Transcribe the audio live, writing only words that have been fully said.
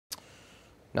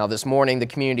Now this morning, the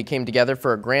community came together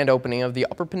for a grand opening of the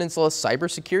Upper Peninsula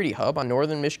Cybersecurity Hub on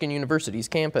Northern Michigan University's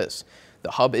campus.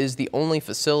 The hub is the only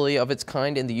facility of its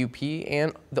kind in the UP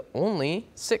and the only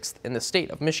sixth in the state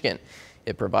of Michigan.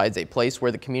 It provides a place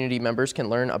where the community members can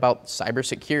learn about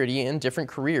cybersecurity and different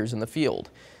careers in the field.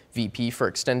 VP for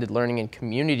Extended Learning and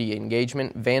Community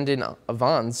Engagement, Vanden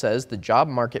Avant, says the job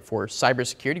market for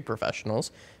cybersecurity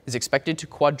professionals is expected to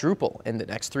quadruple in the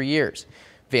next 3 years.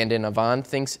 Vanden Avant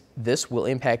thinks this will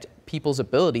impact people's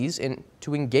abilities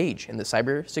to engage in the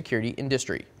cybersecurity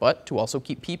industry, but to also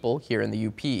keep people here in the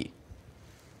UP.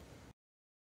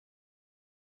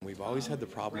 We've always had the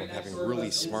problem of having really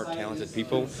smart, talented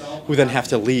people who then have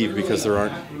to leave because there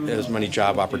aren't as many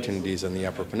job opportunities in the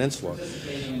Upper Peninsula.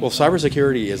 Well,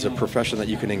 cybersecurity is a profession that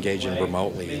you can engage in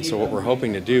remotely, and so what we're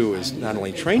hoping to do is not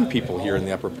only train people here in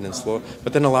the Upper Peninsula,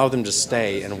 but then allow them to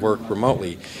stay and work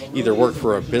remotely. Either work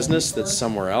for a business that's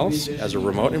somewhere else as a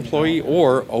remote employee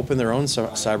or open their own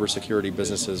cybersecurity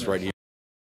businesses right here.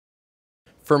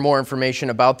 For more information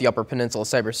about the Upper Peninsula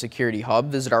Cybersecurity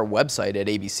Hub, visit our website at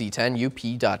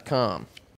abc10up.com.